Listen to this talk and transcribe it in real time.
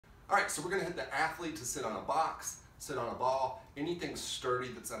All right, so we're gonna hit the athlete to sit on a box, sit on a ball, anything sturdy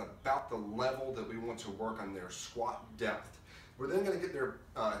that's at about the level that we want to work on their squat depth. We're then gonna get their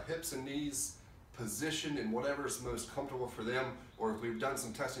hips and knees positioned in whatever's most comfortable for them, or if we've done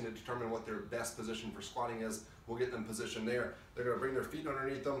some testing to determine what their best position for squatting is, we'll get them positioned there. They're gonna bring their feet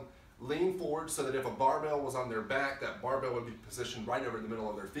underneath them, lean forward so that if a barbell was on their back, that barbell would be positioned right over the middle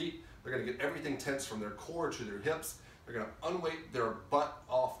of their feet. They're gonna get everything tense from their core to their hips. They're gonna unweight their butt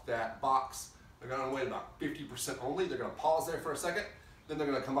off that box. They're gonna unweight about 50% only. They're gonna pause there for a second, then they're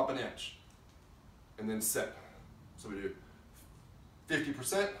gonna come up an inch and then sit. So we do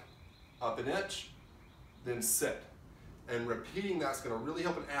 50%, up an inch, then sit. And repeating that's gonna really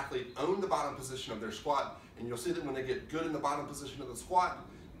help an athlete own the bottom position of their squat. And you'll see that when they get good in the bottom position of the squat,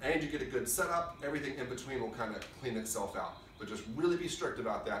 and you get a good setup, everything in between will kind of clean itself out. But just really be strict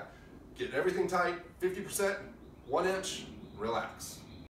about that. Get everything tight, 50%, 1 inch, relax.